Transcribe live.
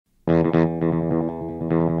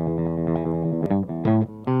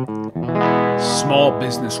Small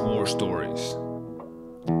business war stories.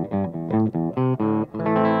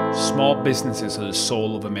 Small businesses are the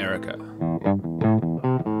soul of America.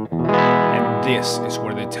 And this is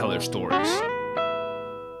where they tell their stories.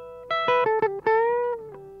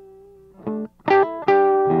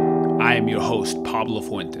 I am your host, Pablo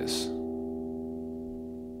Fuentes.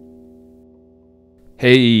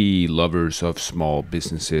 Hey, lovers of small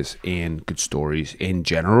businesses and good stories in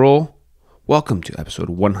general. Welcome to episode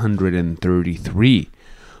 133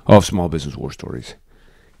 of Small Business War Stories.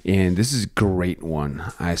 And this is a great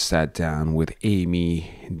one. I sat down with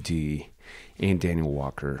Amy D and Daniel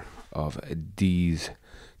Walker of D's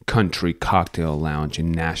Country Cocktail Lounge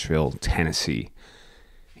in Nashville, Tennessee.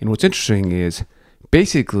 And what's interesting is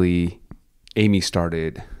basically Amy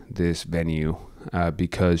started this venue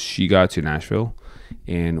because she got to Nashville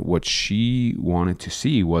and what she wanted to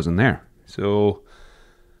see wasn't there. So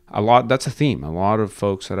that's a theme. A lot of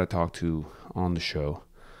folks that I talked to on the show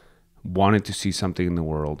wanted to see something in the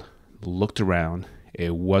world, looked around,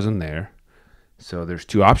 it wasn't there. So there's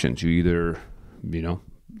two options. You either,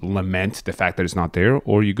 lament the fact that it's not there,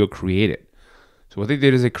 or you go create it. So what they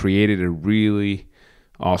did is they created a really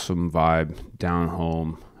awesome vibe, down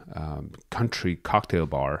home, country cocktail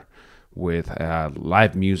bar with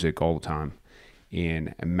live music all the time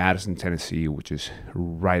in Madison, Tennessee, which is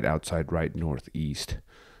right northeast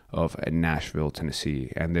of Nashville,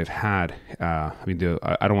 Tennessee. And they've had, I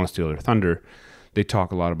don't want to steal their thunder. They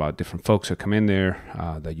talk a lot about different folks that come in there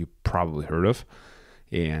that you probably heard of,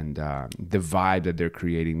 and the vibe that they're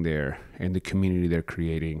creating there and the community they're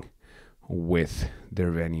creating with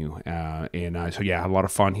their venue. So I had a lot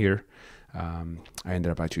of fun here. I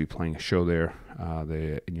ended up actually playing a show there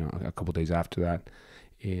a couple days after that,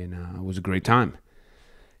 and it was a great time.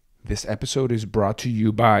 This episode is brought to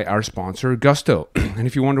you by our sponsor, Gusto. And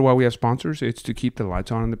if you wonder why we have sponsors, it's to keep the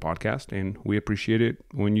lights on in the podcast, and we appreciate it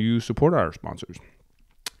when you support our sponsors.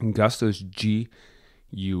 And Gusto is Gusto,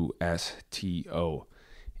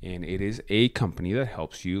 and it is a company that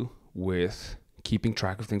helps you with keeping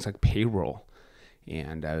track of things like payroll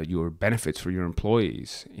and your benefits for your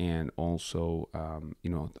employees, and also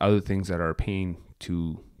other things that are a pain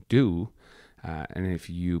to do. And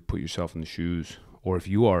if you put yourself in the shoes, or if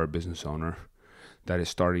you are a business owner that is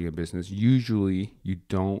starting a business, usually you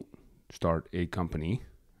don't start a company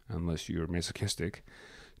unless you're masochistic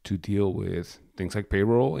to deal with things like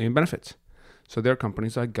payroll and benefits. So there are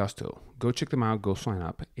companies like Gusto. Go check them out. Go sign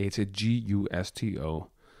up. It's at GUSTO/war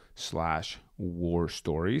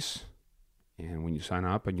stories. And when you sign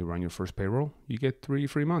up and you run your first payroll, you get 3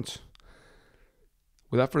 free months.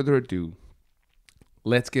 Without further ado,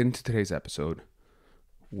 let's get into today's episode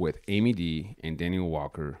with Amy D and Daniel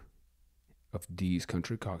Walker of D's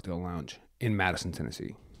Country Cocktail Lounge in Madison,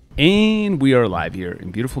 Tennessee. And we are live here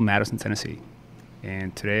in beautiful Madison, Tennessee.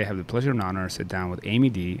 And today I have the pleasure and honor to sit down with Amy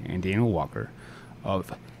D and Daniel Walker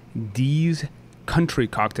of D's Country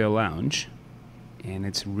Cocktail Lounge. And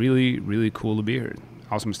it's really, really cool to be here.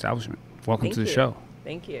 Awesome establishment. Welcome to the show.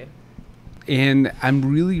 Thank you. And I'm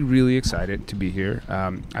really, really excited to be here.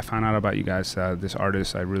 I found out about you guys, this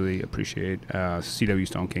artist I really appreciate. C.W.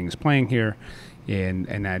 Stone King is playing here,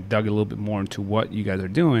 and I dug a little bit more into what you guys are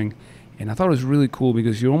doing. And I thought it was really cool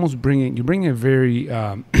because you're bringing a very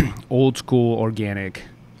old school, organic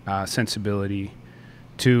sensibility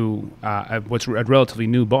to what's a relatively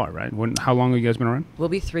new bar, right? How long have you guys been around? We'll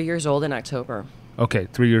be 3 years old in October. Okay,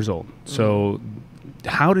 3 years old. Mm-hmm. So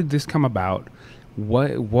how did this come about?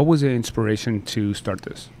 What was the inspiration to start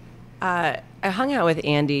this? I hung out with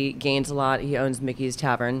Andy Gaines a lot. He owns Mickey's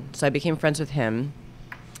Tavern, so I became friends with him.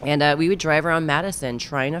 And we would drive around Madison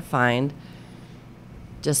trying to find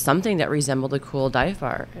just something that resembled a cool dive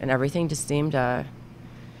bar. And everything just seemed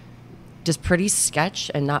just pretty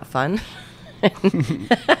sketch and not fun.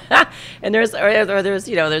 And there's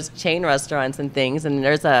chain restaurants and things, and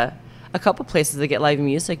there's a couple places that get live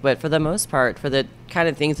music, but for the most part, for the kind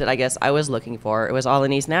of things that I guess I was looking for, it was all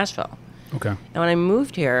in East Nashville. Okay. And when I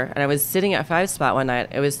moved here, and I was sitting at 5 Spot one night,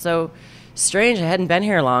 it was so strange. I hadn't been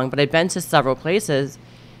here long, but I'd been to several places.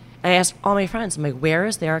 And I asked all my friends, I'm like, where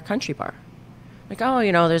is there a country bar? Like,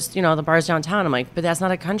 there's, the bars downtown. I'm like, but that's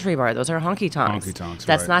not a country bar. Those are honky-tonks. Honky-tonks,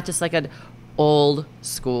 That's right. not just like an old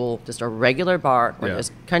school, just a regular bar where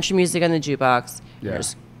there's country music on the jukebox, and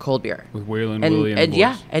there's cold beer. With Waylon, Willie,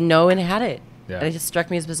 and no one had it. Yeah. And it just struck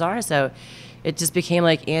me as bizarre. So it just became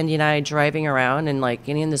like Andy and I driving around and like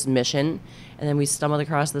getting in this mission. And then we stumbled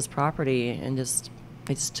across this property and it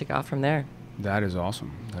just took off from there. That is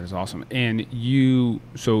awesome. That is awesome. And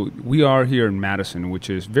so we are here in Madison, which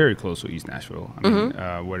is very close to East Nashville. I mean,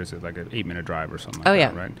 what is it, like an 8-minute drive or something like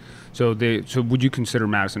that, right? So would you consider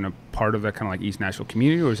Madison a part of that kind of like East Nashville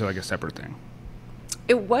community, or is it like a separate thing?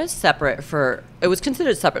 It was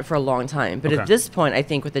considered separate for a long time. But at this point, I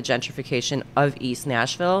think with the gentrification of East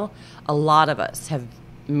Nashville, a lot of us have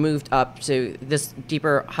moved up to this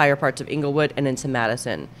deeper, higher parts of Inglewood and into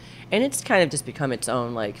Madison. And it's kind of just become its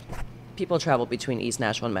own, like, people travel between East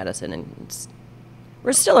Nashville and Madison, and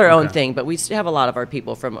we're still our own thing, but we still have a lot of our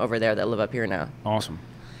people from over there that live up here now. Awesome.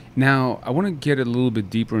 Now, I want to get a little bit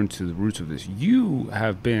deeper into the roots of this. You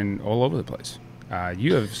have been all over the place.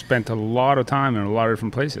 You have spent a lot of time in a lot of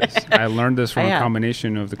different places. I learned this from a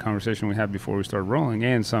combination of the conversation we had before we started rolling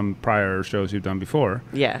and some prior shows you've done before.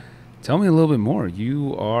 Yeah. Tell me a little bit more.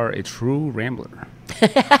 You are a true rambler.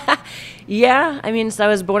 Yeah, I mean, so I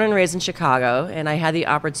was born and raised in Chicago, and I had the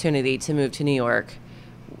opportunity to move to New York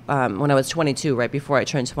when I was 22, right before I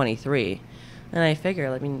turned 23. And I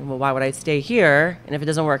figured, I mean, well, why would I stay here? And if it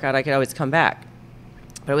doesn't work out, I could always come back.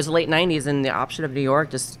 But it was the late 90s, and the option of New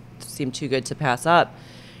York just seemed too good to pass up.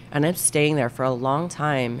 And I'm staying there for a long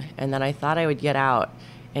time, and then I thought I would get out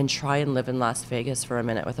and try and live in Las Vegas for a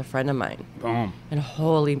minute with a friend of mine. Boom. And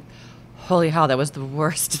holy hell, that was the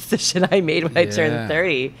worst decision I made when I turned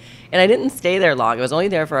 30. And I didn't stay there long. I was only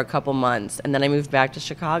there for a couple months. And then I moved back to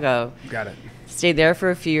Chicago. Got it. Stayed there for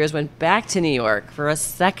a few years, went back to New York for a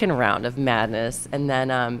second round of madness. And then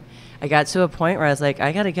I got to a point where I was like,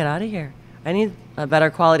 I got to get out of here. I need a better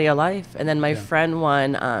quality of life. And then my friend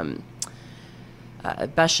won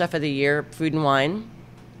Best Chef of the Year, Food and Wine.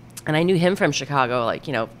 And I knew him from Chicago,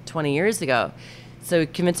 20 years ago. So he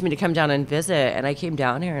convinced me to come down and visit. And I came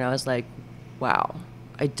down here and I was like, wow,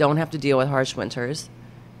 I don't have to deal with harsh winters.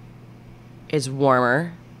 It's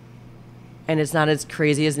warmer. And it's not as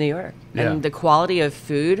crazy as New York. Yeah. And the quality of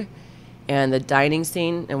food and the dining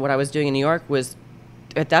scene and what I was doing in New York was,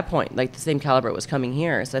 at that point, like the same caliber was coming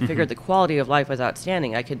here. So I figured the quality of life was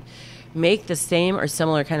outstanding. I could make the same or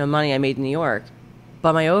similar kind of money I made in New York,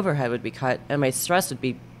 but my overhead would be cut and my stress would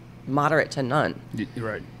be moderate to none.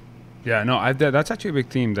 Right. Yeah, no, that's actually a big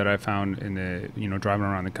theme that I found in the, driving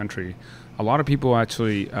around the country. A lot of people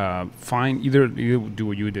actually find either do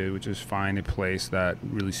what you did, which is find a place that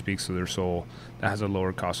really speaks to their soul, that has a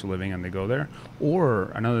lower cost of living, and they go there. Or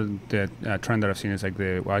another trend that I've seen is like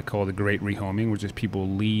what I call the great rehoming, which is people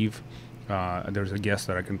leave. There's a guest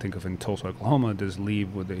that I can think of in Tulsa, Oklahoma, does leave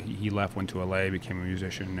he left, went to LA, became a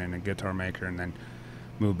musician and a guitar maker, and then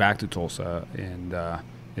moved back to Tulsa and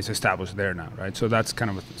is established there now, right? So that's kind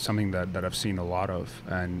of something that I've seen a lot of,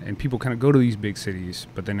 and people kind of go to these big cities,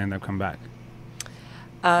 but then end up coming back.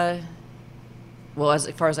 Well, as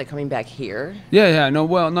far as like coming back here. Yeah, no,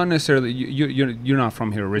 well, not necessarily. You're not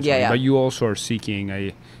from here originally, but you also are seeking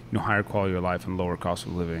a higher quality of life and lower cost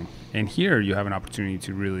of living. And here you have an opportunity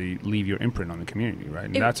to really leave your imprint on the community, right?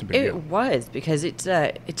 And that's a big deal. It was because it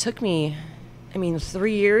took me,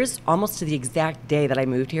 3 years, almost to the exact day that I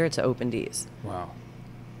moved here to Open D's. Wow.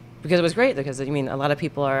 Because it was great, because, a lot of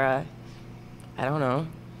people are, I don't know,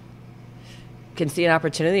 can see an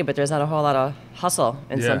opportunity, but there's not a whole lot of hustle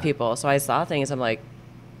in some people. So I saw things, I'm like,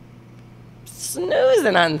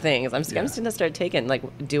 snoozing on things. I'm just going to start taking,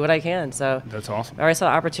 do what I can. So that's awesome. Or I saw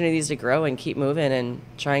opportunities to grow and keep moving and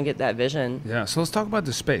try and get that vision. Yeah, so let's talk about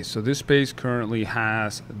the space. So this space currently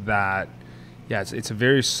has that. Yeah, it's a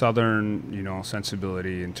very southern,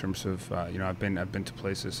 sensibility in terms of, I've been to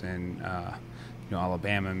places in,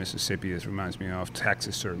 Alabama, Mississippi. This reminds me of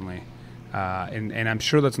Texas, certainly. And I'm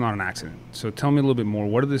sure that's not an accident. So tell me a little bit more.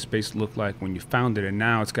 What did this space look like when you found it? And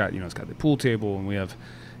now it's got, it's got the pool table, and we have,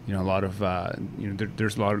 a lot of,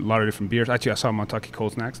 there's a lot of different beers. Actually, I saw Kentucky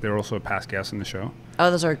Cold Snacks. They're also a past guest in the show.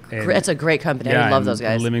 Oh, those are it's a great company. I love those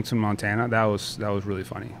guys. In Livingston, Montana. That was really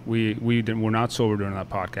funny. We're not sober during that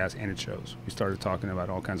podcast, and it shows. We started talking about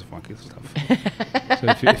all kinds of funky stuff.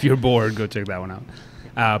 So if you're bored, go check that one out.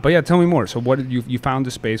 But yeah, tell me more. So what did you found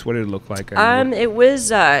the space? What did it look like?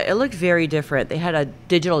 It looked very different. They had a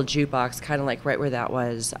digital jukebox, kind of like right where that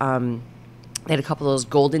was. They had a couple of those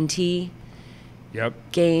golden tea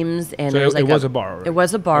games, and so it was a bar. Right? It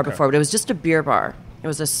was a bar before, but it was just a beer bar. It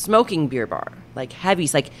was a smoking beer bar, like heavy.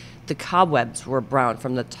 Like the cobwebs were brown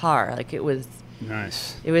from the tar. Like it was.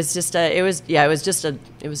 Nice. It was just a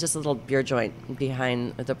little beer joint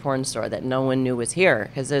behind the porn store that no one knew was here,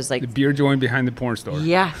 because there's like the beer joint behind the porn store.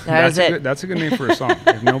 Yeah, that's it. That's a good name for a song.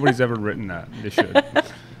 If nobody's ever written that, they should.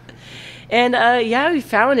 And we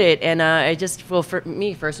found it, and for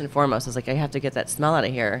me, first and foremost, I was like, I have to get that smell out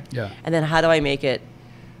of here. Yeah. And then how do I make it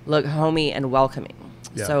look homey and welcoming?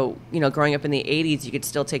 Yeah. So, growing up in the 80s, you could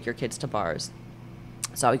still take your kids to bars.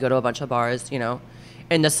 So I would go to a bunch of bars,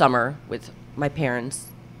 in the summer with my parents.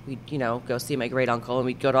 We'd, go see my great uncle, and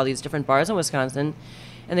we'd go to all these different bars in Wisconsin,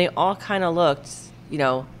 and they all kind of looked,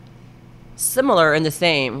 similar and the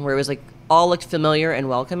same, where it was like all looked familiar and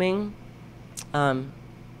welcoming. But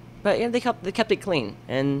they kept it clean,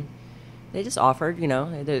 and they just offered,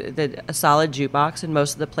 a solid jukebox in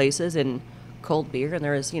most of the places and cold beer, and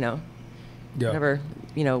there was, whatever,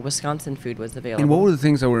 Wisconsin food was available. And what were the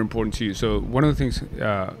things that were important to you? So one of the things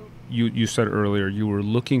you said earlier, you were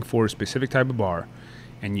looking for a specific type of bar,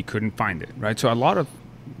 and you couldn't find it, right? So a lot of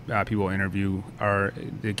people I interview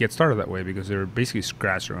they get started that way because they're basically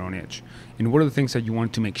scratch their own itch. And what are the things that you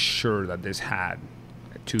wanted to make sure that this had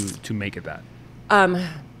to make it that? I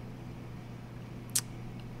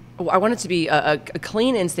want it to be a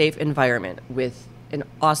clean and safe environment with an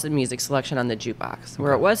awesome music selection on the jukebox,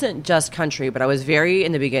 where it wasn't just country, but I was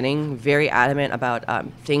in the beginning, very adamant about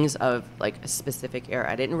things of like a specific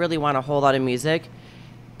era. I didn't really want a whole lot of music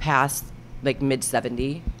past like mid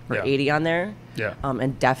 70 or 80 on there. Yeah.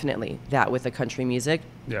 And definitely that with the country music.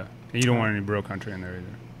 Yeah. And you don't want any bro country in there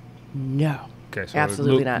either. No. Okay, so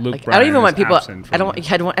absolutely not. Luke Like, I don't even want people. I don't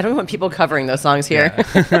even want people covering those songs here.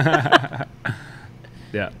 Yeah.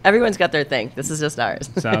 Yeah. Everyone's got their thing. This is just ours.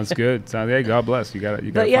 Sounds good. Yeah, God bless. You got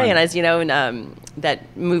it. But yeah, and as you know, in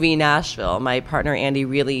that movie Nashville, my partner Andy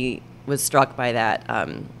really was struck by that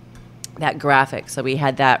that graphic. So we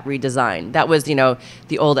had that redesigned. That was,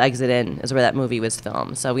 the old exit in is where that movie was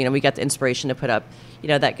filmed. So, we got the inspiration to put up,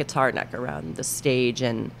 that guitar neck around the stage,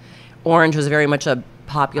 and orange was very much a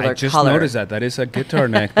popular color. I just noticed that. That is a guitar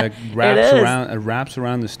neck that wraps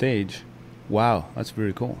around the stage. Wow, that's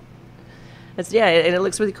very cool. And it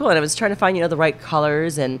looks really cool. And I was trying to find, the right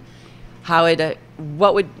colors and how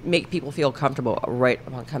what would make people feel comfortable right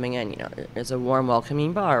upon coming in. There's a warm,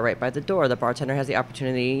 welcoming bar right by the door. The bartender has the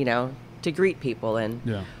opportunity, to greet people, and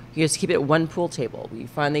you just keep it one pool table. We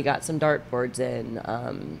finally got some dartboards in.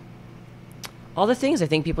 All the things I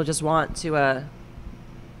think people just want to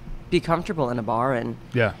be comfortable in a bar and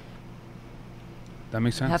that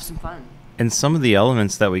makes sense. Have some fun. And some of the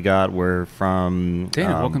elements that we got were from...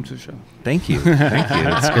 Dana, welcome to the show. Thank you. Thank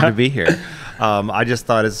you. It's good to be here. I just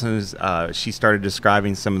thought as soon as she started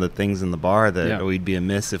describing some of the things in the bar that we'd be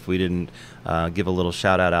amiss if we didn't give a little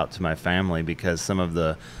shout out to my family, because some of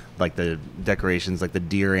the decorations, like the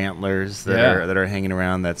deer antlers that are hanging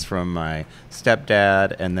around, that's from my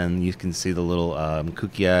stepdad. And then you can see the little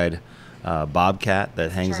kooky-eyed bobcat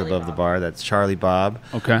that hangs above the bar. That's Charlie Bob.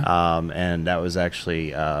 Okay. And that was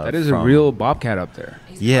actually that is a real bobcat up there.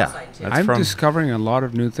 Yeah. I'm discovering a lot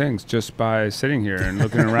of new things just by sitting here and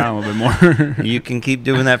looking around a little bit more. You can keep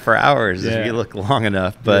doing that for hours if you look long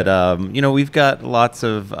enough. But we've got lots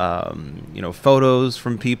of photos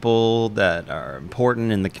from people that are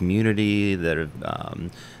important in the community, that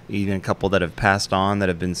have even a couple that have passed on that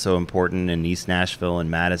have been so important in East Nashville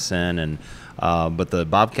and Madison. And but the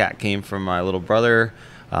bobcat came from my little brother,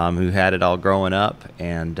 who had it all growing up.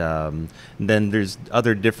 And then there's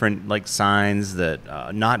other different signs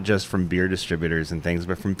that not just from beer distributors and things,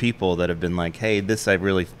 but from people that have been like, hey, this I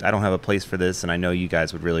don't have a place for this, and I know you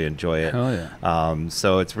guys would really enjoy it. Hell yeah.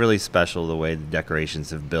 So it's really special the way the decorations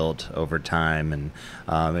have built over time, and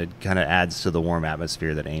it kind of adds to the warm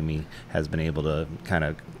atmosphere that Amy has been able to kind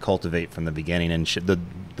of cultivate from the beginning. And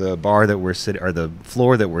the bar that we're sitting, or the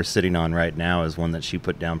floor that we're sitting on right now, is one that she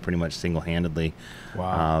put down pretty much single-handedly.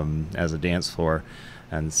 Wow. As a dance floor.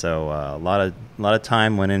 And so a lot of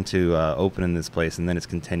time went into opening this place, and then it's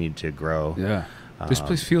continued to grow. Yeah. This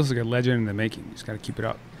place feels like a legend in the making. You just got to keep it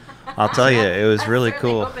up. I'll tell you, it was really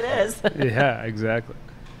cool. I hope it is. Yeah, exactly.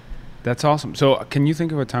 That's awesome. So can you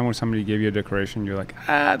think of a time when somebody gave you a decoration, you're like,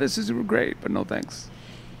 this is great, but no thanks?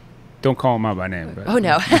 Don't call them out by name. But. Oh,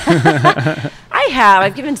 no.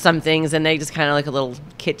 I've given some things, and they just kind of like a little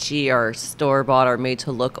kitschy or store-bought or made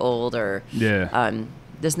to look old, or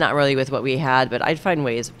just not really with what we had. But I'd find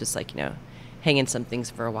ways of just hanging some things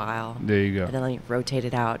for a while. There you go. And then rotate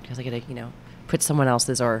it out because I got to, put someone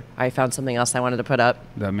else's, or I found something else I wanted to put up.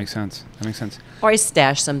 That makes sense. Or I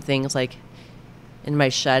stash some things in my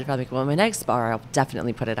shed. Probably, my next bar, I'll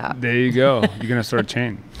definitely put it up. There you go. You're going to start a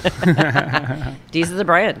chain. Deez is a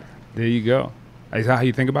brand. There you go. Is that how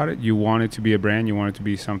you think about it? You want it to be a brand. You want it to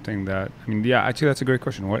be something that. Actually, that's a great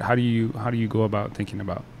question. How do you go about thinking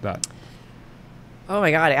about that? Oh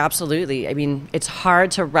my God, absolutely. It's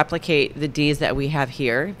hard to replicate the Deez that we have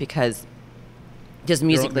here because just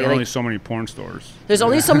musically, there are only so many porn stores. There's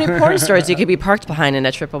only so many porn stores you could be parked behind in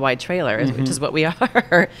a triple wide trailer, which is what we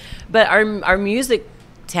are. But our music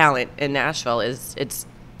talent in Nashville it's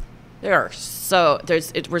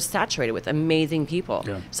we're saturated with amazing people.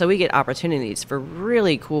 Yeah. So we get opportunities for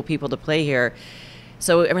really cool people to play here.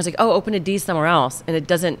 So everyone's like, oh, open a D somewhere else. And it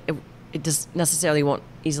just necessarily won't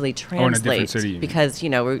easily translate. in a different city, you mean. Because,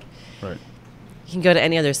 Right. you can go to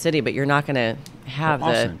any other city, but you're not going to have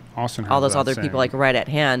Austin all has those that other same- people like right at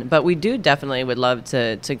hand. But we definitely would love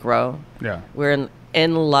to grow. Yeah. We're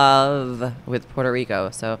in love with Puerto Rico.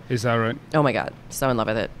 So, Is that right? oh my God, so in love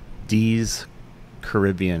with it. Dee's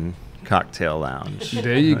Caribbean Cocktail Lounge.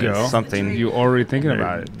 There you It's go. something You already thinking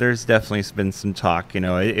about it. There's definitely been some talk.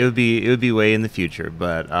 It would be way in the future,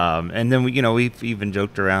 but and then we've even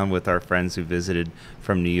joked around with our friends who visited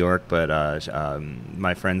from New York, but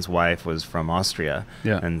my friend's wife was from Austria,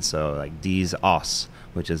 Yeah. and so like D's Oss,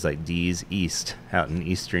 which is like D's East out in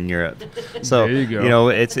Eastern Europe. So There you go.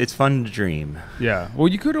 it's fun to dream. Yeah. Well,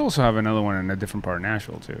 you could also have another one in a different part of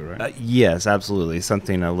Nashville too, right? Yes, absolutely.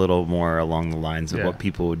 Something a little more along the lines of Yeah. what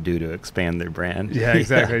people would do to expand their brand. Yeah,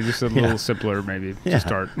 exactly. Just a little simpler, maybe Yeah. to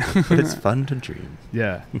start. But it's fun to dream.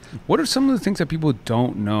 Yeah. What are some of the things that people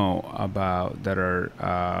don't know about that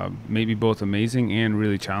are maybe both amazing and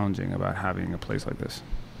really challenging about having a place like this?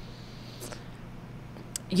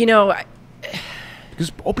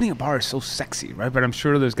 Because opening a bar is so sexy, right? But I'm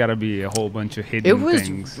sure there's got to be a whole bunch of hidden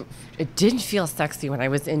things. It didn't feel sexy when I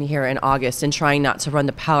was in here in August and trying not to run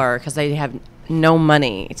the power because I have no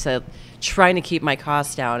money. So trying to keep my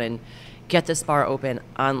costs down and get this bar open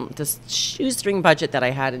on this shoestring budget that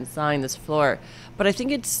I had and sign this floor. But I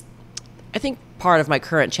think part of my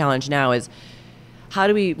current challenge now is how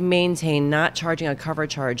do we maintain not charging a cover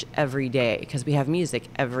charge every day because we have music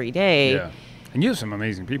every day. Yeah. And you have some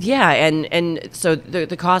amazing people. Yeah, and so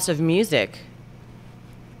the cost of music,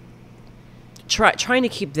 trying to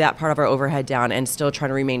keep that part of our overhead down and still trying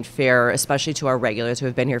to remain fair, especially to our regulars who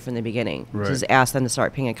have been here from the beginning. Right. Just ask them to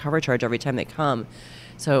start paying a cover charge every time they come.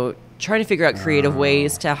 So trying to figure out creative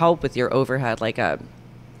ways to help with your overhead, like I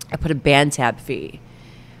put a band tab fee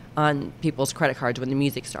on people's credit cards when the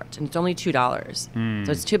music starts, and it's only $2.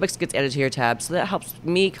 So it's $2 gets added to your tab, so that helps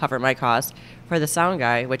me cover my cost for the sound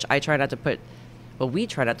guy, which I try not to put. Well, we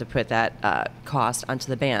try not to put that cost onto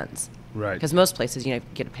the bands, Right. because most places you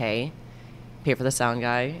get to pay for the sound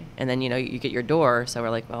guy, and then you get your door. So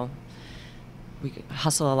we're like, well, we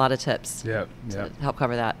hustle a lot of tips Yeah. to Yeah. help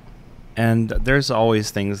cover that. And there's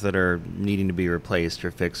always things that are needing to be replaced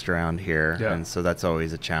or fixed around here, Yeah. and so that's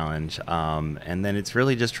always a challenge. And then it's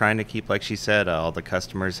really just trying to keep, like she said, all the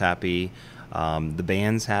customers happy, the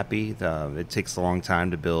band's happy. It takes a long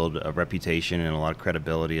time to build a reputation and a lot of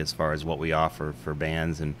credibility as far as what we offer for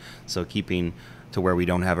bands, and so keeping to where we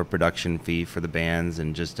don't have a production fee for the bands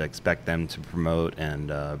and just expect them to promote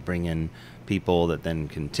and bring in people that then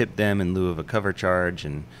can tip them in lieu of a cover charge,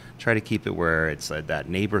 and try to keep it where it's that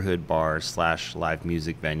neighborhood bar / live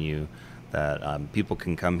music venue that people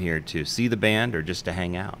can come here to see the band or just to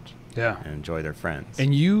hang out Yeah. and enjoy their friends.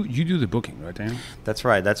 And you do the booking, right, Dan? That's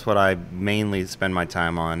right. That's what I mainly spend my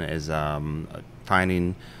time on is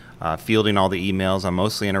finding, fielding all the emails. I'm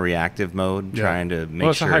mostly in a reactive mode, trying to make Well,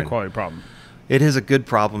 it's sure. a high quality problem. It is a good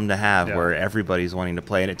problem to have Yeah. where everybody's wanting to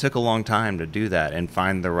play, and it took a long time to do that and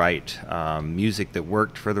find the right music that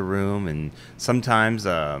worked for the room. And sometimes,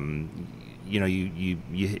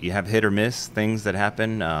 you have hit or miss things that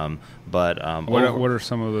happen. But What are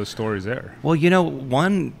some of those stories there? well,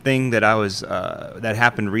 one thing that I was that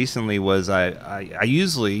happened recently was I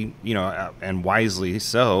usually, and wisely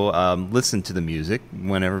so, listen to the music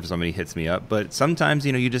whenever somebody hits me up. But sometimes,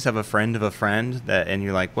 you just have a friend of a friend and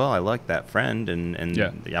you're like, well, I like that friend, and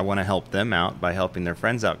Yeah. I want to help them out by helping their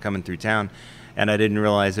friends out coming through town. And I didn't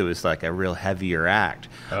realize it was like a real heavier act.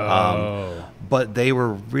 Oh. But they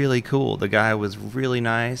were really cool. The guy was really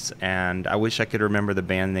nice, and I wish I could remember the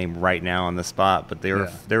band name right now on the spot. But they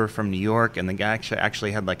were from New York, and the guy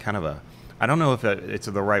actually had like kind of a, I don't know if it's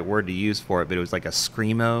the right word to use for it, but it was like a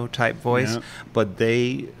screamo type voice. Yeah. But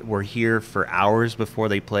they were here for hours before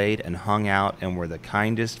they played and hung out and were the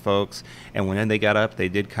kindest folks. And when they got up, they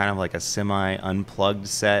did kind of like a semi-unplugged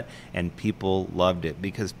set, and people loved it,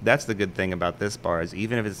 because that's the good thing about this bar is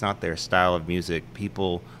even if it's not their style of music,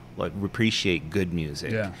 people appreciate good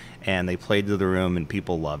music. Yeah. And they played to the room, and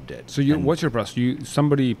people loved it. So And what's your process?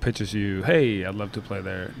 Somebody pitches you, hey, I'd love to play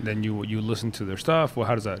there. Then you listen to their stuff. Well,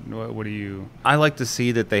 how does that? What do you? I like to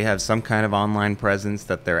see that they have some kind of online presence,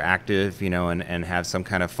 that they're active, and have some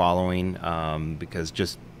kind of following, because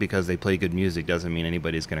just because they play good music doesn't mean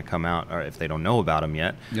anybody's going to come out, or if they don't know about them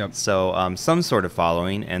yet. Yep. So some sort of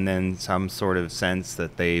following, and then some sort of sense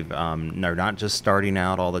that they're not just starting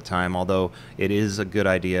out all the time, although it is a good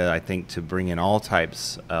idea, I think, to bring in all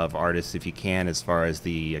types of of artists if you can, as far as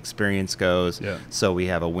the experience goes. Yeah. So we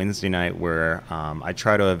have a Wednesday night where I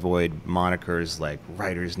try to avoid monikers like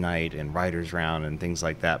Writers Night and Writers Round and things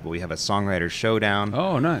like that. But we have a Songwriter Showdown.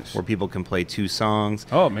 Oh, nice. Where people can play 2 songs.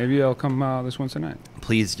 Oh, maybe I'll come this Wednesday night.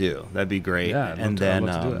 Please do. That'd be great. Yeah, I'd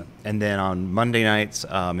love to do that. And then on Monday nights,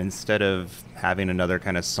 instead of having another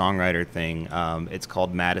kind of songwriter thing, it's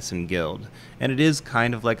called Madison Guild. And it is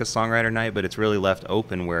kind of like a songwriter night, but it's really left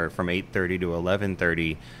open where from 8:30 to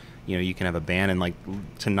 11:30, you know, you can have a band. And like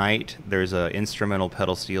tonight, there's a instrumental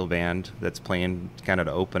pedal steel band that's playing kind of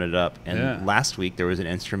to open it up. And last week, there was an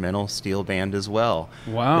instrumental steel band as well.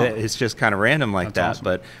 Wow. It's just kind of random like That's that. awesome.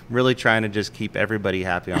 But really trying to just keep everybody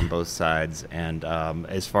happy on both sides. And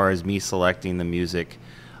as far as me selecting the music,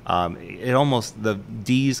 it almost, the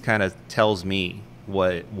D's kind of tells me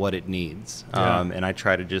what it needs, and I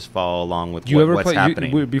try to just follow along with what's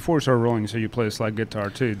happening. Before we start rolling, so you play a slide guitar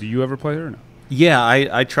too. Do you ever play it or no? Yeah,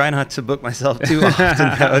 I try not to book myself too often.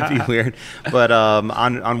 That would be weird. But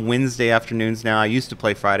on Wednesday afternoons now, I used to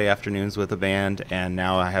play Friday afternoons with a band, and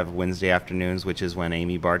now I have Wednesday afternoons, which is when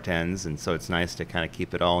Amy bartends, and so it's nice to kind of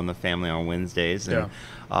keep it all in the family on Wednesdays. And,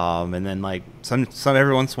 and then like some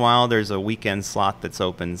every once in a while, there's a weekend slot that's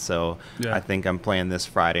open. So I think I'm playing this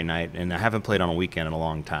Friday night, and I haven't played on a weekend in a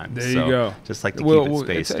long time. There you go. Just like to keep it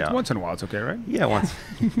spaced it's out. Once in a while, it's okay, right? Yeah, once.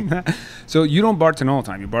 So you don't bartend all the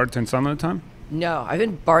time. You bartend some of the time? No, I've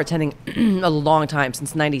been bartending a long time,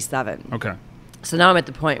 since '97. Okay. So now I'm at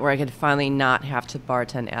the point where I could finally not have to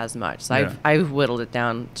bartend as much. So I've whittled it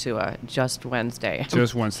down to just Wednesday.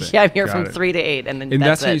 Just Wednesday. Yeah, I'm here Got from it. 3 to 8, and then And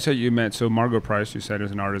that's how you it. said you met. So Margot Price, you said,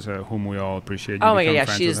 is an artist whom we all appreciate. You Oh my God, yeah,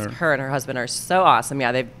 become friends with her and her husband are so awesome.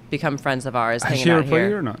 Yeah, they've become friends of ours. Has hanging she ever out played here.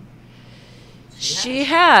 you or not? She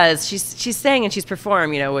has. She's sang and she's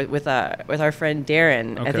performed, you know, with our friend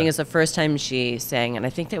Darren. I Okay. think it's the first time she sang, and I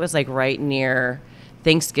think that was like right near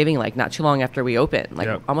Thanksgiving, like not too long after we opened, like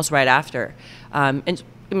almost right after. And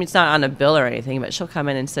I mean, it's not on a bill or anything, but she'll come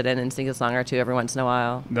in and sit in and sing a song or two every once in a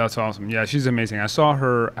while. That's awesome. Yeah, she's amazing. I saw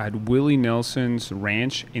her at Willie Nelson's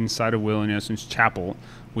ranch inside of Willie Nelson's chapel,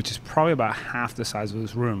 which is probably about half the size of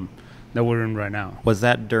this room that we're in right now. Was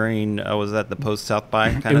that during? Was that the post South by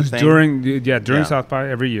kind of thing? It was during South by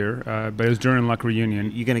every year, but it was during Luck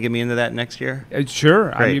Reunion. You gonna get me into that next year?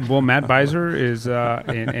 Sure. Great. I mean, well, Matt Beiser is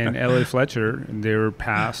and Elliot Fletcher. They were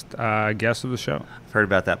past guests of the show. I've heard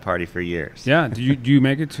about that party for years. Yeah. Do you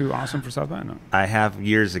make it to Austin for South by? No. I have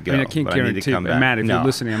years ago. I mean, I can't but I need to guarantee. come back. Matt, if No. you're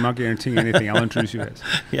listening, I'm not guaranteeing anything. I'll introduce you guys.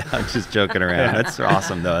 Yeah, I'm just joking around. That's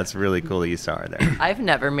awesome, though. That's really cool that you saw her there. I've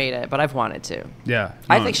never made it, but I've wanted to. Yeah.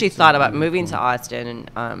 I No, think she it's thought about really moving cool. to Austin,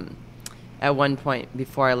 and at one point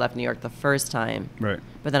before I left New York the first time. Right.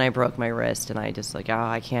 But then I broke my wrist, and I just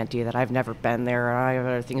I can't do that. I've never been there. I have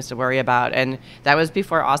other things to worry about. And that was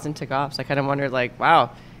before Austin took off. So I kind of wondered, like,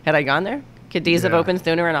 wow, had I gone there? Could D's have opened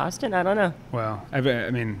sooner in Austin? I don't know. Well, I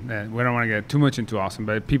mean, we don't want to get too much into Austin,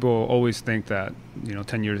 but people always think that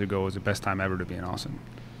 10 years ago was the best time ever to be in Austin.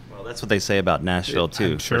 Well, that's what they say about Nashville too,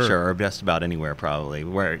 I'm sure. for sure, or just about anywhere probably,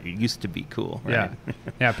 where it used to be cool. Right?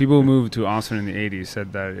 Yeah. People who moved to Austin in the '80s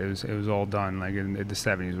said that it was all done. Like in the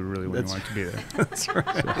 '70s, we really wouldn't want to be there. That's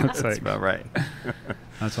right. So That's about right.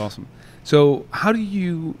 That's awesome. So how do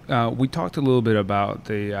you? We talked a little bit about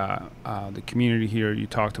the community here. You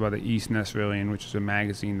talked about the East Nashvilleian, which is a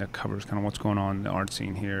magazine that covers kind of what's going on in the art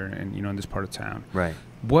scene here and in this part of town. Right.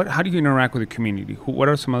 How do you interact with the community? What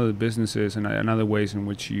are some other businesses and other ways in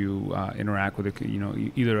which you interact with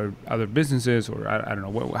either other businesses or I don't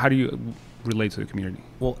know. How do you relate to the community?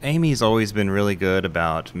 Well, Amy's always been really good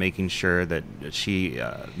about making sure that she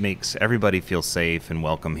makes everybody feel safe and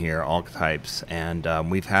welcome here, all types. And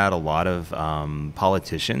we've had a lot of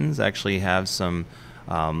politicians actually have some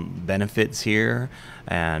benefits here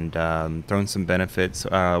and thrown some benefits.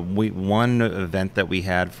 One event that we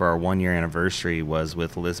had for our 1-year anniversary was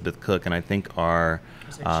with Elizabeth Cook, and I think our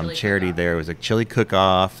charity there was a chili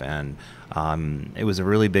cook-off, and it was a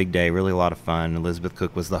really big day, really a lot of fun. Elizabeth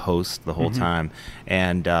Cook was the host the whole time,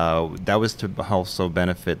 and that was to also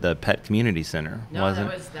benefit the Pet Community Center,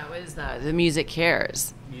 wasn't it? That was the Music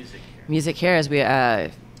Cares. Music Cares. We or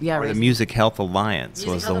the Music Health Alliance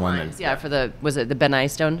was the one that... Yeah, was it the Ben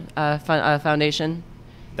Eystone Foundation?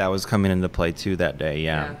 That was coming into play too that day,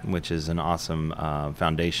 which is an awesome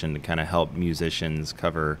foundation to kind of help musicians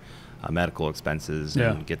cover medical expenses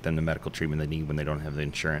and get them the medical treatment they need when they don't have the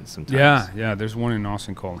insurance sometimes. Yeah. There's one in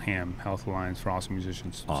Austin called HAM, Health Alliance for Awesome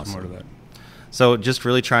Musicians. Awesome. Similar to that. So just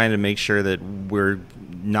really trying to make sure that we're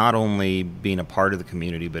not only being a part of the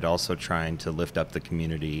community, but also trying to lift up the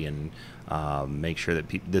community and make sure that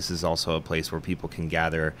this is also a place where people can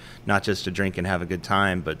gather, not just to drink and have a good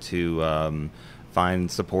time, but to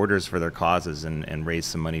find supporters for their causes and raise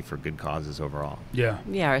some money for good causes overall. Yeah.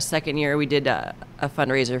 Yeah, our second year we did a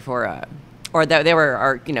fundraiser for, they were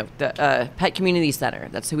our, the Pet Community Center.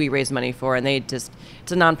 That's who we raised money for, and it's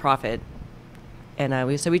a nonprofit, and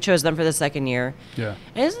we chose them for the second year. Yeah.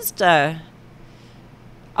 And it's just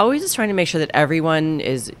always just trying to make sure that everyone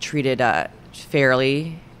is treated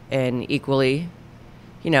fairly and equally.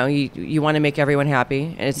 You want to make everyone happy,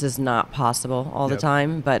 and it's just not possible all the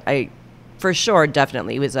time. But for sure,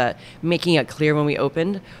 definitely, was making it clear when we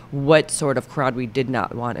opened what sort of crowd we did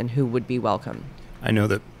not want and who would be welcome. I know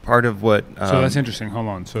that part of what... so that's interesting. Hold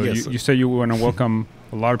on. So yes. you say you want to welcome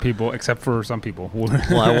a lot of people, except for some people. Well,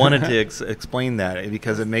 I wanted to explain that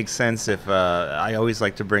because it makes sense if... I always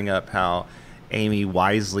like to bring up how Amy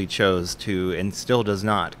wisely chose to, and still does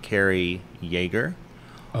not, carry Jaeger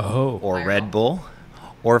or Fireball. Red Bull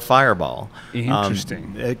or Fireball.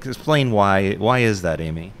 Interesting. Explain why. Why is that,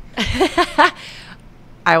 Amy?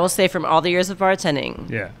 I will say from all the years of bartending,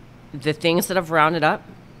 Yeah. the things that have rounded up,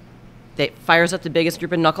 that fires up the biggest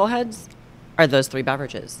group of knuckleheads, are those three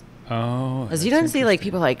beverages. Oh. Because you don't see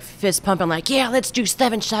people fist pumping yeah, let's do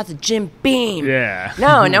 7 shots of Jim Beam. Yeah.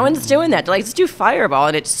 No one's doing that. They're let's do Fireball,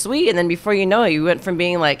 and it's sweet. And then before you know it, you went from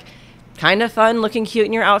being kind of fun, looking cute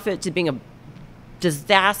in your outfit, to being a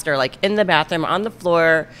disaster, in the bathroom, on the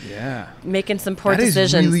floor, making some poor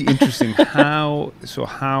decisions. That is really interesting. How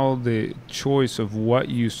the choice of what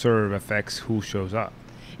you serve affects who shows up.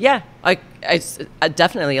 Yeah, I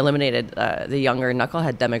definitely eliminated the younger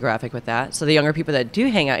knucklehead demographic with that. So the younger people that do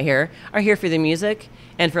hang out here are here for the music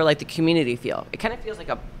and for the community feel. It kind of feels like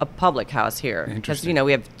a public house here because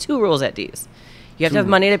we have 2 rules at D's. You have to have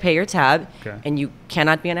money to pay your tab, and you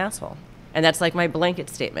cannot be an asshole. And that's my blanket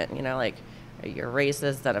statement. You're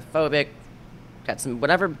racist, xenophobic, got some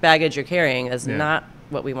whatever baggage you're carrying is not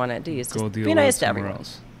what we want at D's. Just be nice to everyone.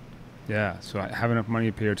 Else. Yeah, so have enough money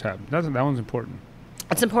to pay your tab. That one's important.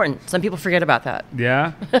 It's important. Some people forget about that.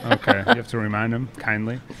 Yeah? Okay. You have to remind them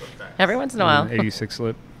kindly. Every once in a while. 86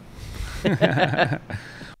 slip.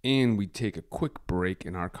 And we take a quick break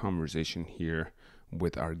in our conversation here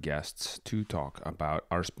with our guests to talk about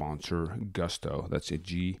our sponsor, Gusto. That's a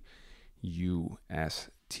Gusto.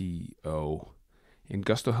 And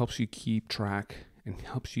Gusto helps you keep track and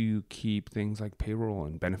helps you keep things like payroll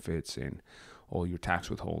and benefits and all your tax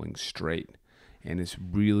withholding straight. And it's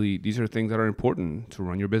really, these are things that are important to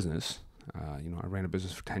run your business. I ran a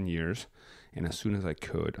business for 10 years, and as soon as I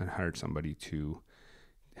could, I hired somebody to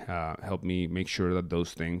help me make sure that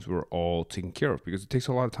those things were all taken care of, because it takes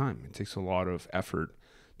a lot of time. It takes a lot of effort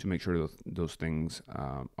to make sure those things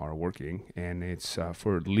are working, and it's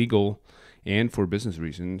for legal and for business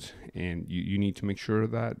reasons, and you need to make sure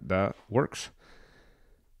that works.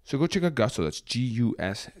 So go check out Gusto. That's GUSTO/War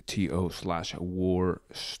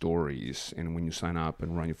Stories. And when you sign up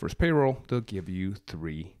and run your first payroll, they'll give you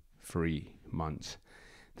 3 free months.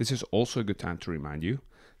 This is also a good time to remind you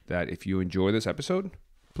that if you enjoy this episode,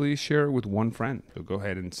 please share it with one friend. So go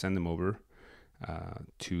ahead and send them over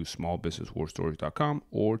to smallbusinesswarstories.com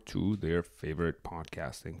or to their favorite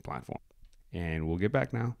podcasting platform. And we'll get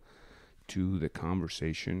back now to the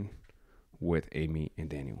conversation with Amy and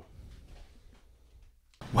Daniel.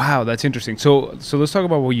 Wow, that's interesting. So let's talk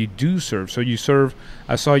about what you do serve. So you serve,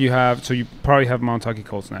 I saw you have, so you probably have Montucky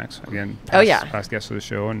Cold Snacks. Again, past guests of the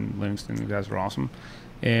show in Livingston. You guys are awesome.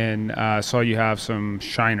 And I saw you have some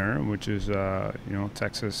Shiner, which is,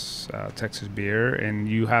 Texas beer. And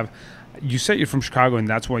you said you're from Chicago, and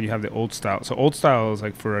that's why you have the Old Style. So Old Style is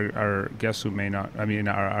for our guests who may not,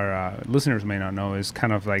 our listeners may not know, is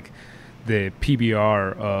kind of like the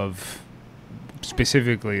PBR of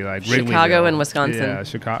specifically Chicago and Wisconsin. Yeah,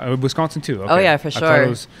 Chicago, Wisconsin too. Okay. Oh yeah, for sure. I thought it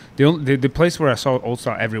was the place where I saw Old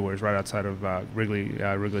Style everywhere is right outside of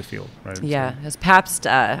Wrigley Field, right? Yeah, it's Pabst.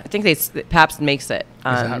 I think Pabst makes it. Is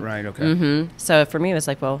that right? Okay. Mm-hmm. So for me, it was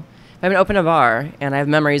if I'm gonna open a bar, and I have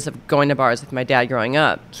memories of going to bars with my dad growing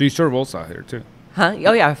up. So you serve Old Style here too? Huh?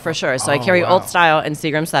 Oh yeah, for sure. So I carry Old Style and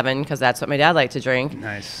Seagram 7 because that's what my dad liked to drink.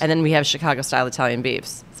 Nice. And then we have Chicago style Italian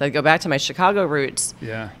beefs. So I go back to my Chicago roots.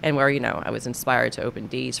 Yeah. And where I was inspired to open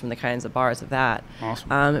D's from the kinds of bars of that. Awesome.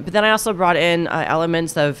 But then I also brought in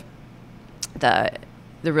elements of the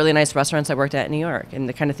really nice restaurants I worked at in New York and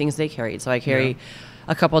the kind of things they carried. So I carry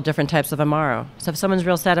a couple of different types of Amaro. So if someone's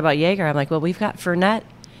real sad about Jaeger, I'm like, well, we've got Fernet.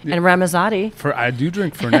 And Ramazzotti. I do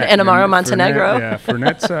drink Fernet. And Amaro Montenegro.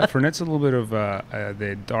 Fernet's a little bit of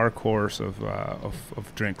the dark horse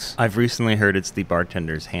of drinks. I've recently heard it's the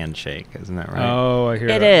bartender's handshake. Isn't that right? Oh, I hear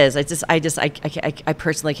it. It is. I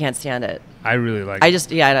personally can't stand it. I really like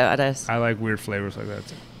it. I like like weird flavors like that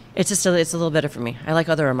too. It's just it's a little better for me. I like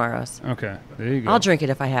other Amaros. Okay, there you go. I'll drink it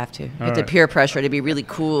if I have to. If the peer pressure to be really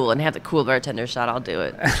cool and have the cool bartender shot, I'll do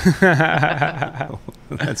it.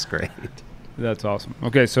 That's great. That's awesome.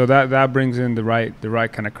 Okay, so that brings in the right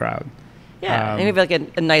kind of crowd. Yeah, and we have like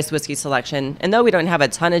a nice whiskey selection. And though we don't have a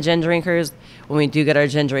ton of gin drinkers, when we do get our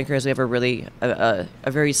gin drinkers, we have a really a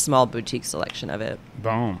very small boutique selection of it.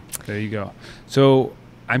 Boom. There you go. So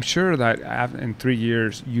I'm sure that in 3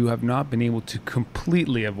 years, you have not been able to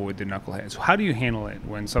completely avoid the knuckleheads. How do you handle it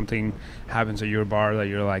when something happens at your bar that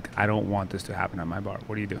you're like, I don't want this to happen at my bar?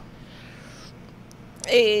 What do you do?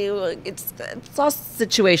 It's all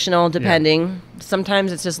situational, depending. Yeah.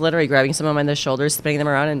 Sometimes it's just literally grabbing someone by the shoulders, spinning them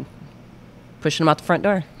around, and pushing them out the front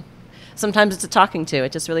door. Sometimes it's a talking to.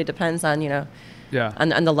 It just really depends on,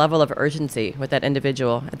 on the level of urgency with that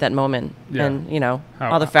individual at that moment. Yeah. And,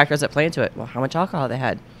 all the factors that play into it. Well, how much alcohol they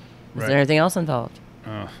had? Is there anything else involved?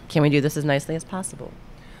 Can we do this as nicely as possible?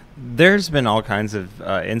 There's been all kinds of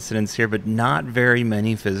incidents here, but not very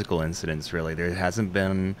many physical incidents, really. There hasn't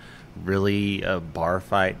been really a bar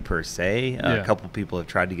fight per se. A couple people have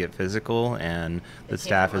tried to get physical, and the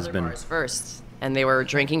staff has been... Bars first. And they were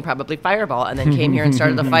drinking probably Fireball and then came here and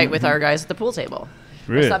started a fight with our guys at the pool table.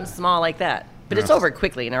 Really? Or something small like that. But it's over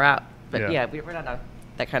quickly and they're out. But we're not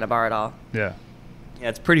that kind of bar at all. Yeah. Yeah,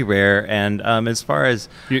 it's pretty rare. And as far as...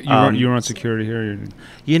 You run security here?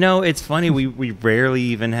 It's funny. We rarely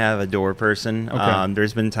even have a door person. Okay.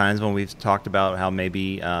 There's been times when we've talked about how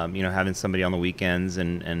maybe, having somebody on the weekends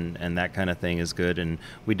and that kind of thing is good. And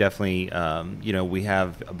we definitely, we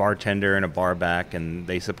have a bartender and a bar back, and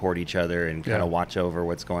they support each other and kind of watch over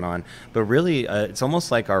what's going on. But really, it's almost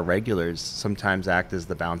like our regulars sometimes act as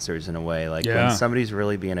the bouncers in a way. Like when somebody's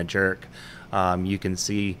really being a jerk, you can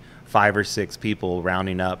see 5 or 6 people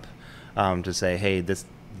rounding up to say, hey,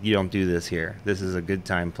 you don't do this here. This is a good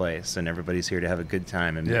time place, and everybody's here to have a good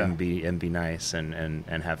time and be nice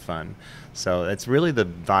and have fun. So it's really the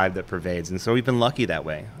vibe that pervades, and so we've been lucky that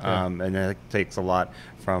way. And it takes a lot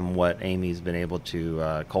from what Amy's been able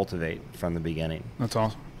to cultivate from the beginning. That's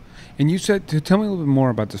awesome. And you said, tell me a little bit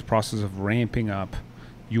more about this process of ramping up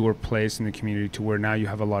your place in the community to where now you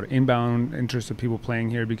have a lot of inbound interest of people playing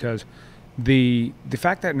here, because the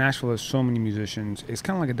fact that Nashville has so many musicians is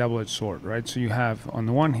kind of like a double-edged sword, right? So you have, on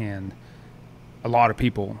the one hand, a lot of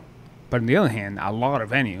people, but on the other hand, a lot of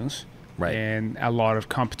venues, right, and a lot of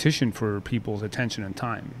competition for people's attention and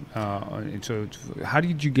time. And so how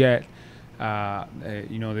did you get,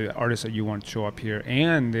 the artists that you want to show up here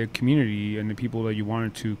and the community and the people that you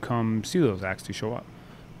wanted to come see those acts to show up?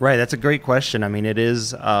 Right, that's a great question. I mean, it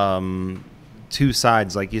is... two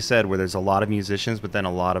sides, like you said, where there's a lot of musicians, but then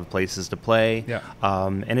a lot of places to play. Yeah.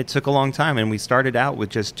 And it took a long time. And we started out with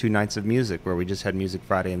just 2 nights of music, where we just had music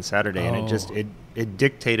Friday and Saturday. And it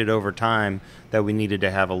dictated over time that we needed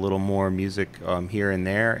to have a little more music here and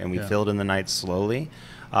there. And we filled in the nights slowly.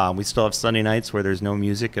 We still have Sunday nights where there's no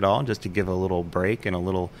music at all, just to give a little break and a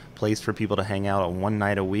little place for people to hang out on one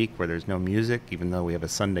night a week where there's no music, even though we have a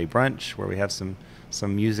Sunday brunch where we have some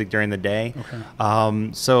music during the day.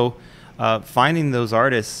 Okay. Finding those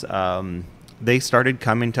artists, they started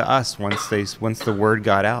coming to us once the word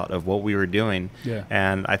got out of what we were doing. Yeah.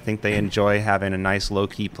 And I think they enjoy having a nice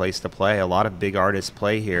low-key place to play. A lot of big artists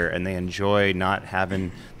play here, and they enjoy not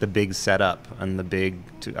having the big setup and the big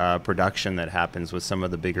production that happens with some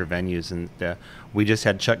of the bigger venues. And we just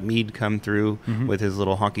had Chuck Mead come through with his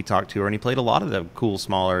little honky-tonk tour, and he played a lot of the cool,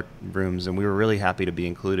 smaller rooms, and we were really happy to be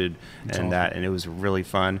included in that, and it was really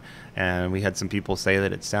fun. And we had some people say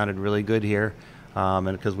that it sounded really good here.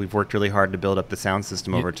 And because we've worked really hard to build up the sound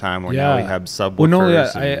system over time, where now we have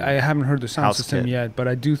subwoofers. I haven't heard the sound system yet, but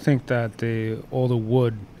I do think that all the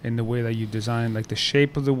wood and the way that you design, like the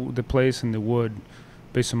shape of the place and the wood,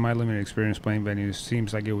 based on my limited experience playing venues,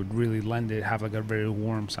 seems like it would really have like a very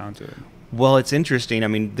warm sound to it. Well, it's interesting. I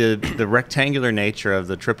mean, the rectangular nature of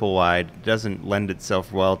the triple wide doesn't lend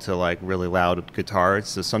itself well to like really loud guitars,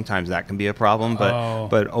 so sometimes that can be a problem.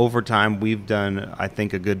 But over time, we've done, I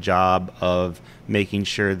think, a good job of making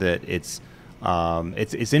sure that it's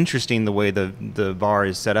interesting the way the bar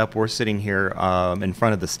is set up. We're sitting here in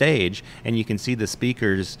front of the stage, and you can see the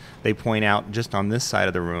speakers. They point out just on this side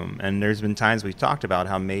of the room. And there's been times we've talked about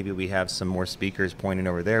how maybe we have some more speakers pointing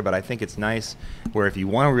over there. But I think it's nice where if you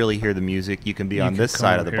want to really hear the music, you can be on this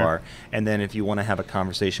side of the bar. And then if you want to have a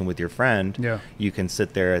conversation with your friend, you can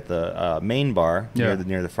sit there at the main bar near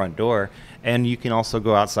the front door. And you can also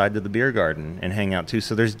go outside to the beer garden and hang out too.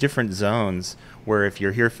 So there's different zones where if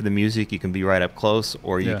you're here for the music, you can be right up close,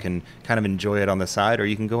 or you can kind of enjoy it on the side, or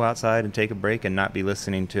you can go outside and take a break and not be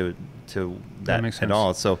listening to that makes at sense.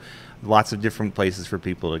 all. So lots of different places for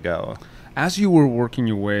people to go. As you were working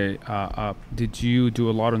your way up, did you do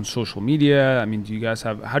a lot on social media? I mean,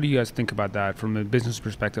 how do you guys think about that from a business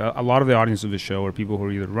perspective? A lot of the audience of the show are people who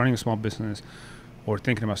are either running a small business or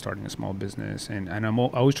thinking about starting a small business. And I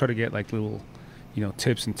always try to get like little,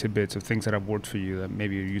 tips and tidbits of things that have worked for you that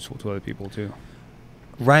maybe are useful to other people too.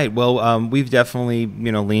 Right. Well, we've definitely,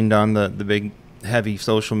 leaned on the big, heavy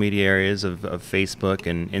social media areas of Facebook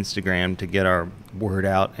and Instagram to get our word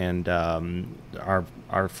out. And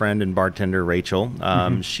our friend and bartender, Rachel,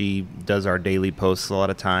 she does our daily posts a lot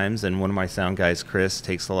of times. And one of my sound guys, Chris,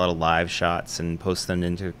 takes a lot of live shots and posts them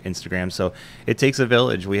into Instagram. So it takes a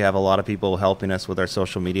village. We have a lot of people helping us with our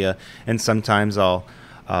social media. And sometimes I'll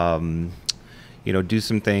do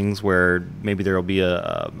some things where maybe there will be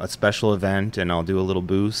a special event and I'll do a little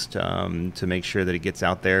boost to make sure that it gets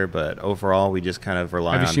out there. But overall, we just kind of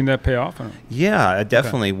rely on... Have you seen that pay off? Yeah,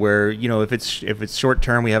 definitely. Okay. Where, if it's short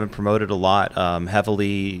term, we haven't promoted a lot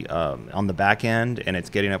heavily on the back end, and it's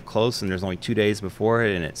getting up close and there's only 2 days before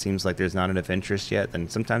it and it seems like there's not enough interest yet, then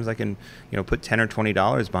sometimes I can, put $10 or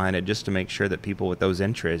 $20 behind it just to make sure that people with those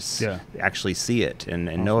interests actually see it and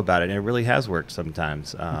know about it. And it really has worked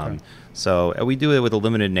sometimes. So we do it with a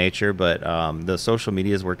limited nature, but the social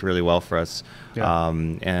media has worked really well for us. Yeah.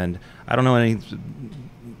 And I don't know any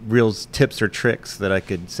real tips or tricks that I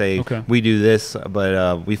could say we do this,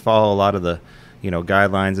 but we follow a lot of the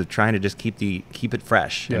guidelines of trying to just keep it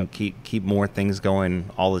fresh and keep more things going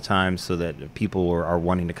all the time so that people are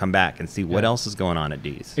wanting to come back and see what else is going on at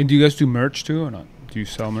D's. And do you guys do merch too or not? Do you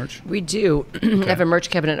sell merch? We do. I have a merch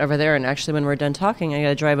cabinet over there, and actually when we're done talking, I got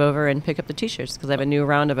to drive over and pick up the T-shirts because I have a new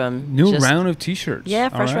round of them. Round of T-shirts? Yeah,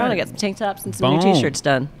 fresh round. I got some tank tops and some new T-shirts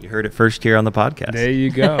done. You heard it first here on the podcast. There you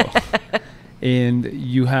go. And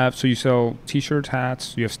you sell T-shirts,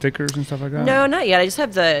 hats, you have stickers and stuff like that? No, not yet. I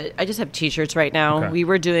just have T-shirts right now. Okay. We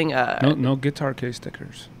were doing... No guitar case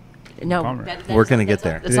stickers. No. We're going to get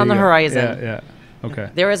there. It's on the horizon. Yeah.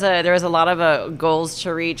 Okay. There was a lot of goals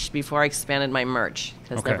to reach before I expanded my merch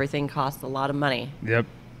because everything costs a lot of money. Yep.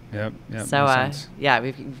 So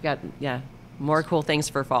we've got more cool things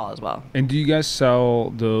for fall as well. And do you guys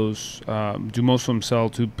sell those? Do most of them sell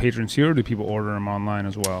to patrons here, or do people order them online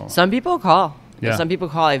as well? Some people call. Yeah. Some people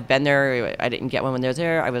call. I've been there. I didn't get one when they were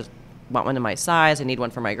there. Want one in my size. I need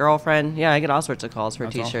one for my girlfriend. Yeah, I get all sorts of calls for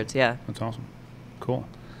T-shirts. Awesome. Yeah. That's awesome. Cool.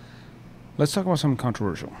 Let's talk about something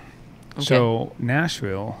controversial. Okay. So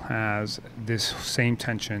Nashville has this same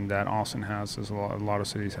tension that Austin has, as a lot of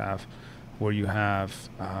cities have, where you have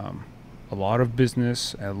a lot of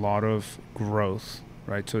business, a lot of growth,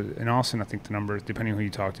 right? So in Austin, I think the numbers, depending on who you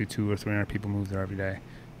talk to, 200 or 300 people move there every day.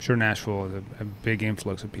 I'm sure Nashville is a big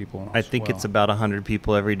influx of people. I think it's about 100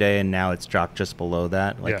 people every day, and now it's dropped just below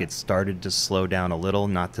that. It started to slow down a little,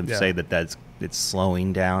 not to say that it's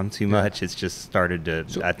slowing down too much. It's just started to,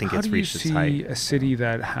 so I think it's reached its height. How do you see a city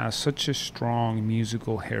that has such a strong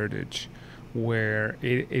musical heritage where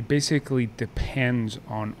it basically depends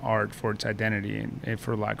on art for its identity and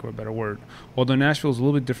for lack of a better word? Although Nashville is a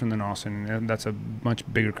little bit different than Austin, and that's a much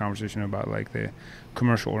bigger conversation about like the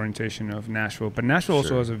commercial orientation of Nashville. But Nashville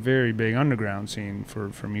also has a very big underground scene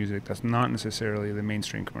for music that's not necessarily the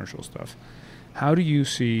mainstream commercial stuff. How do you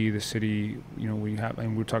see the city? And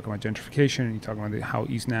we're talking about gentrification, and you're talking about how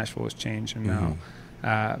East Nashville has changed, and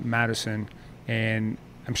now Madison. And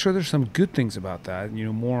I'm sure there's some good things about that.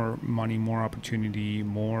 More money, more opportunity,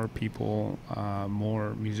 more people,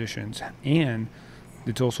 more musicians. And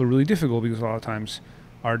it's also really difficult because a lot of times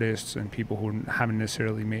artists and people who haven't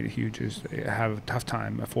necessarily made it huge have a tough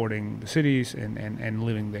time affording the cities and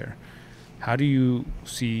living there. How do you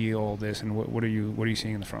see all this, and what are you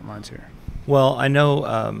seeing in the front lines here? Well, I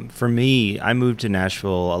know for me, I moved to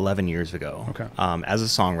Nashville 11 years ago as a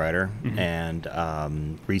songwriter,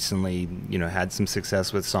 and recently, had some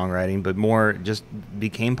success with songwriting, but more just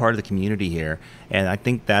became part of the community here. And I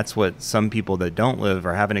think that's what some people that don't live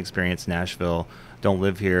or haven't experienced Nashville, don't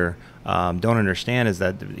live here, don't understand, is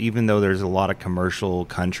that even though there's a lot of commercial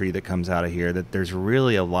country that comes out of here, that there's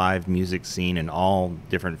really a live music scene in all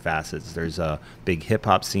different facets. There's a big hip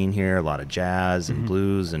hop scene here, a lot of jazz and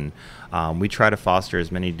blues, and we try to foster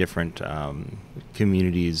as many different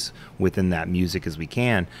communities within that music as we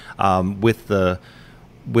can.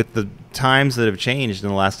 With the times that have changed in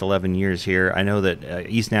the last 11 years here, I know that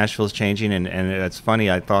East Nashville is changing, and it's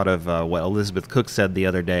funny. I thought of what Elizabeth Cook said the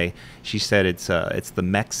other day. She said it's the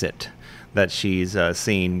Mexit that she's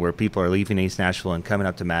seen, where people are leaving East Nashville and coming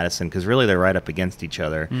up to Madison, because really they're right up against each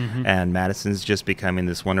other, and Madison's just becoming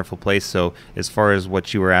this wonderful place. So as far as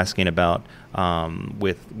what you were asking about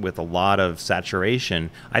with a lot of saturation,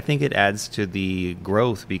 I think it adds to the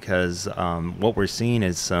growth because what we're seeing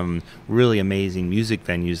is some really amazing music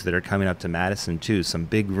venues that are coming up to Madison too. Some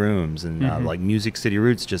big rooms and like Music City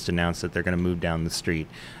Roots just announced that they're going to move down the street,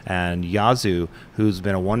 and Yazoo, who's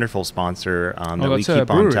been a wonderful sponsor that we keep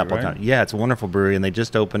on tap. Right? Yeah, it's a wonderful brewery, and they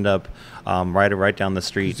just opened up right down the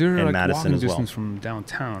street in like Madison as well. Distance from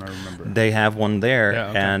downtown, I remember. They have one there,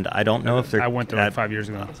 and I don't know if they're. I went there like 5 years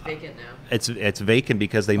ago. It's vacant now. It's vacant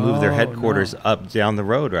because they moved their headquarters up down the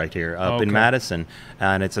road right here, up in Madison,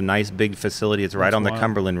 and it's a nice big facility. It's right on the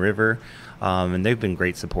Cumberland River, and they've been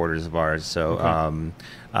great supporters of ours. So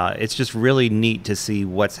it's just really neat to see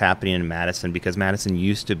what's happening in Madison, because Madison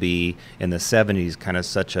used to be in the 70s kind of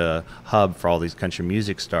such a hub for all these country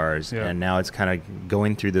music stars, and now it's kind of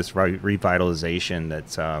going through this revitalization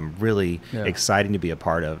that's really exciting to be a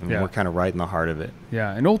part of, and we're kind of right in the heart of it.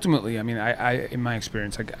 Yeah, and ultimately, I mean, I in my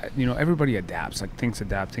experience, like, you know, everybody adapts. Like, things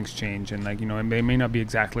adapt, things change, and, like, you know, and they may not be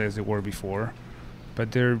exactly as they were before,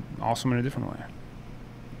 but they're awesome in a different way.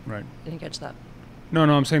 Right. Didn't catch that. No,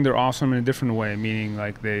 I'm saying they're awesome in a different way, meaning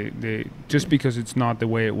like they just because it's not the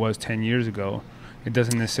way it was 10 years ago, it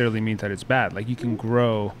doesn't necessarily mean that it's bad. Like, you can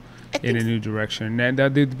grow in a new direction. And the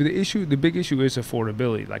big issue is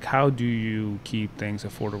affordability. Like, how do you keep things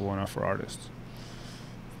affordable enough for artists?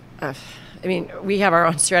 I mean, we have our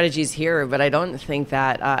own strategies here, but I don't think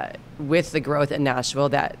that with the growth in Nashville,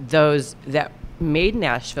 that those that made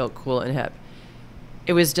Nashville cool and hip,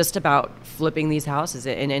 it was just about flipping these houses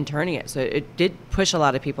and turning it. So it did push a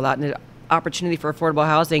lot of people out, and the opportunity for affordable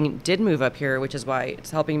housing did move up here, which is why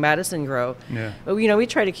it's helping Madison grow. Yeah. But, you know, we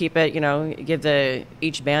try to keep it, you know, give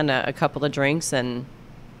each band a couple of drinks, and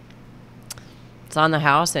it's on the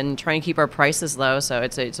house, and try and keep our prices low so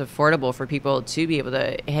it's affordable for people to be able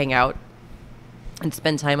to hang out and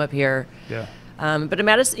spend time up here. Yeah. But in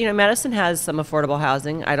Madison, you know, Madison has some affordable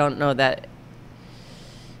housing. I don't know that.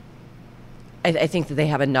 I think that they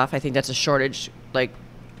have enough. I think that's a shortage, like,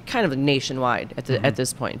 kind of nationwide at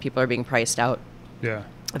this point. People are being priced out. Yeah.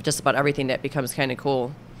 Of just about everything that becomes kind of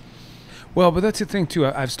cool. Well, but that's the thing too.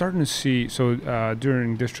 I've started to see. So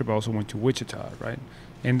during this trip, I also went to Wichita, right?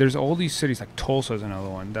 And there's all these cities, like Tulsa is another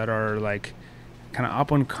one, that are like kind of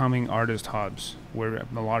up and coming artist hubs, where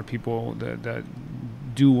a lot of people that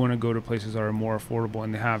do want to go to places that are more affordable,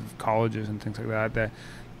 and they have colleges and things like that. That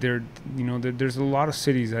there's a lot of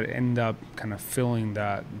cities that end up kind of filling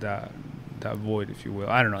that void, if you will.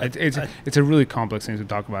 I don't know. It's a really complex thing to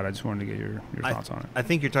talk about. I just wanted to get your thoughts on it. I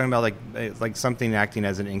think you're talking about like something acting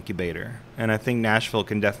as an incubator, and I think Nashville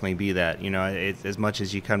can definitely be that. You know, as much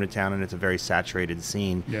as you come to town and it's a very saturated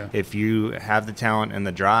scene, if you have the talent and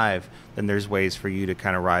the drive, then there's ways for you to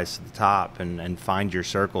kind of rise to the top and find your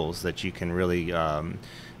circles that you can really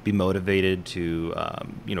be motivated to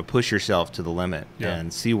push yourself to the limit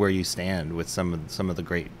and see where you stand with some of the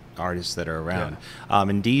great artists that are around.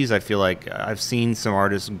 In D's, I feel like I've seen some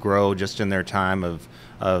artists grow just in their time of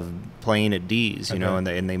playing at D's, you know, and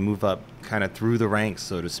they move up kind of through the ranks,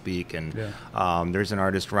 so to speak. And there's an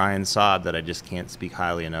artist, Ryan Saab, that I just can't speak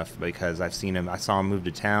highly enough, because I saw him move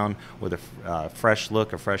to town with a fresh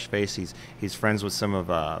look, a fresh face. He's friends with some of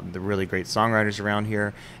the really great songwriters around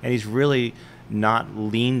here, and he's really not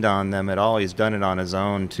leaned on them at all. He's done it on his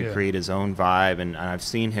own to create his own vibe, and I've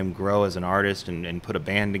seen him grow as an artist and put a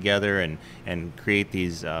band together and create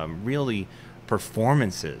these really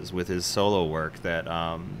performances with his solo work that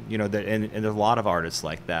and there's a lot of artists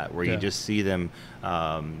like that where you just see them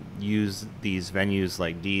use these venues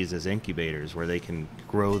like D's as incubators where they can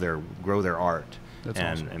grow their art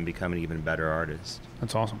and become an even better artist.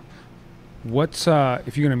 That's awesome. What's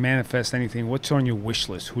if you're going to manifest anything, what's on your wish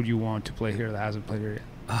list? Who do you want to play here that hasn't played here yet?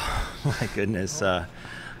 Oh, my goodness.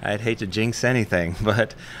 I'd hate to jinx anything,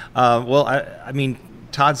 but I mean,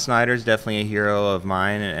 Todd Snyder's definitely a hero of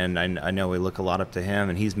mine, and I know we look a lot up to him,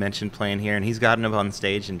 and he's mentioned playing here, and he's gotten up on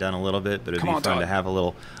stage and done a little bit, but it'd be fun to have a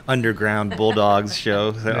little underground Bulldogs show.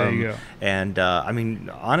 There you go. And I mean,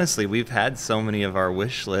 honestly, we've had so many of our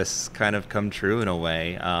wish lists kind of come true in a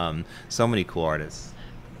way. So many cool artists.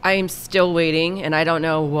 I am still waiting, and I don't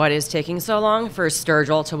know what is taking so long for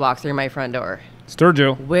Sturgill to walk through my front door.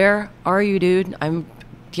 Sturgill. Where are you, dude?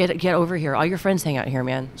 Get over here. All your friends hang out here,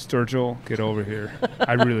 man. Sturgill, get over here.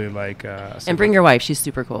 I really like... and bring your wife. She's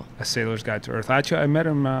super cool. A Sailor's Guide to Earth. Actually, I met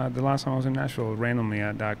him the last time I was in Nashville randomly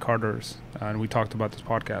at Carter's, and we talked about this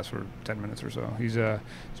podcast for 10 minutes or so. He's a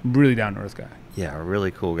really down-to-earth guy. Yeah, a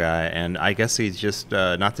really cool guy. And I guess he's just,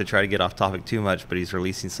 not to try to get off topic too much, but he's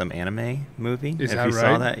releasing some anime movie. Is that you right?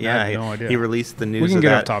 Saw that? Yeah, I had no idea. He released the news we can of get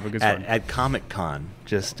that off topic. It's at Comic-Con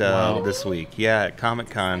just this week. Yeah, at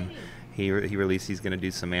Comic-Con. He released. He's going to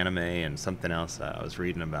do some anime and something else. I was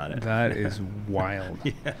reading about it. That is wild.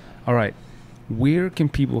 Yeah. All right. Where can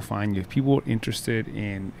people find you? If people are interested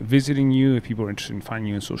in visiting you, if people are interested in finding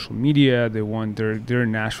you on social media, they're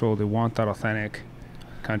in Nashville, they want that authentic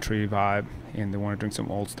country vibe, and they want to drink some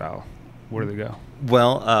old style. Where do they go?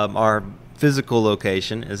 Well, our physical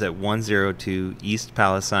location is at 102 East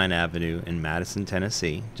Palestine Avenue in Madison,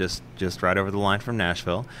 Tennessee, just right over the line from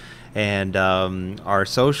Nashville. And our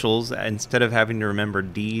socials, instead of having to remember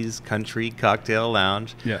D's Country Cocktail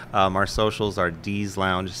Lounge, our socials are D's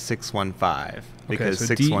Lounge 615 because so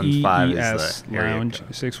 615 DEES is the area Lounge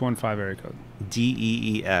code. 615 area code.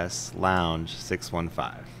 DEES Lounge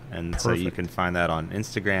 615, and so you Perfect. can find that on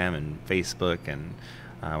Instagram and Facebook, and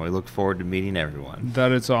we look forward to meeting everyone.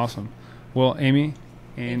 That is awesome. Well, Amy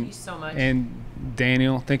Thank you so much. and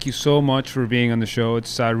Daniel, thank you so much for being on the show.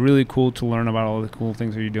 It's really cool to learn about all the cool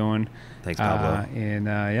things that you're doing. Thanks, Pablo.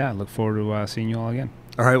 I look forward to seeing you all again.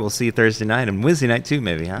 All right, we'll see you Thursday night and Wednesday night too,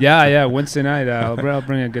 maybe, huh? Yeah, Wednesday night. I'll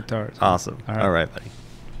bring a guitar. So. Awesome. All right, buddy.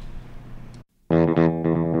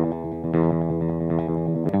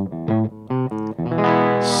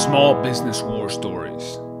 Small business war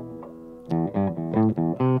stories.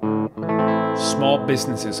 Small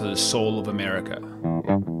businesses are the soul of America.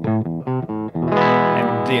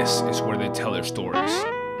 And this is where they tell their stories.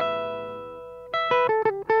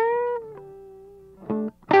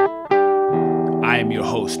 I am your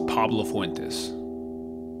host, Pablo Fuentes.